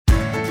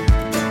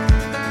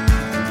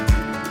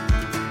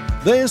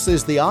This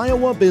is the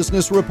Iowa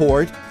Business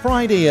Report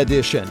Friday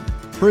edition,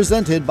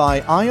 presented by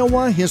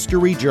Iowa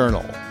History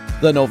Journal.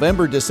 The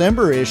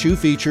November-December issue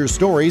features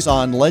stories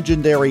on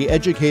legendary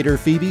educator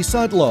Phoebe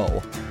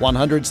Sudlow,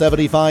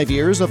 175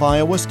 years of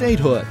Iowa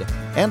statehood,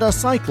 and a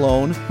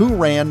cyclone who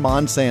ran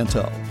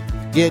Monsanto.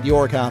 Get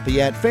your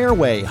copy at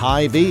Fairway,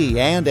 Hy-Vee,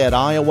 and at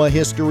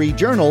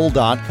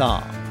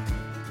iowahistoryjournal.com.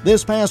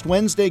 This past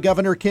Wednesday,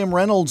 Governor Kim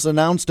Reynolds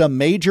announced a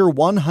major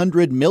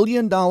 $100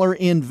 million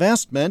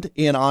investment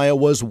in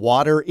Iowa's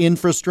water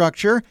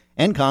infrastructure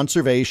and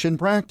conservation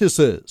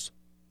practices.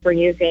 We're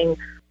using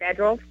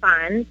federal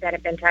funds that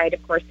have been tied,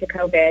 of course, to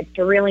COVID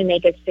to really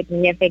make a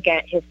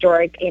significant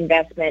historic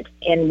investment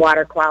in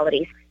water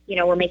quality.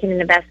 We're making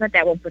an investment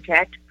that will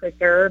protect,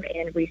 preserve,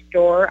 and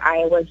restore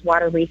Iowa's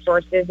water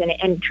resources,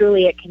 and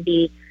truly it can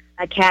be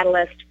a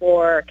catalyst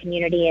for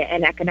community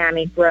and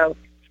economic growth.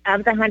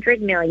 Of the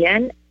 $100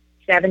 million,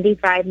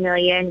 $75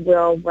 million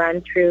will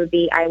run through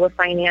the Iowa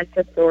Finance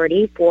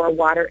Authority for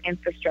water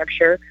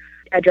infrastructure,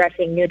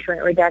 addressing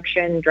nutrient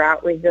reduction,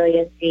 drought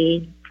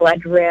resiliency,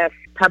 flood risk,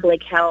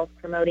 public health,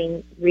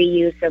 promoting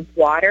reuse of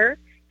water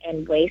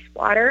and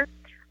wastewater.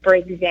 For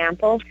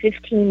example,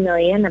 $15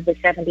 million of the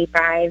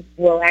 $75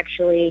 will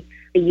actually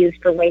be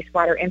used for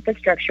wastewater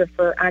infrastructure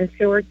for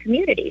unsewered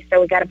communities. So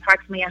we've got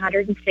approximately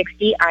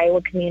 160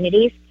 Iowa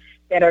communities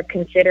that are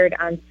considered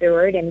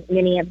unsewered, and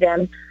many of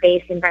them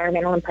face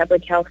environmental and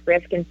public health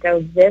risk. And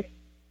so this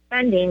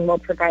funding will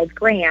provide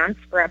grants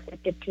for up to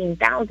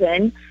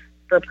 $15,000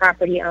 for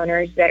property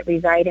owners that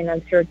reside in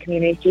unsewered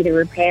communities to either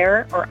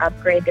repair or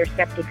upgrade their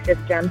septic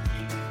system.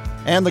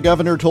 And the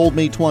governor told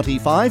me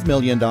 $25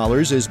 million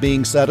is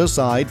being set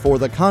aside for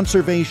the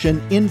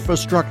Conservation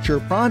Infrastructure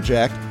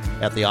Project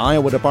at the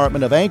Iowa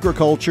Department of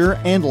Agriculture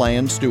and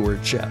Land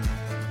Stewardship.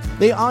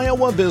 The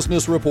Iowa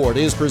Business Report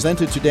is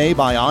presented today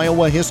by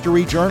Iowa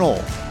History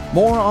Journal.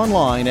 More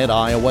online at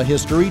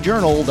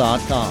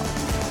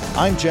iowahistoryjournal.com.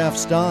 I'm Jeff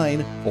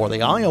Stein for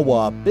the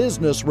Iowa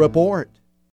Business Report.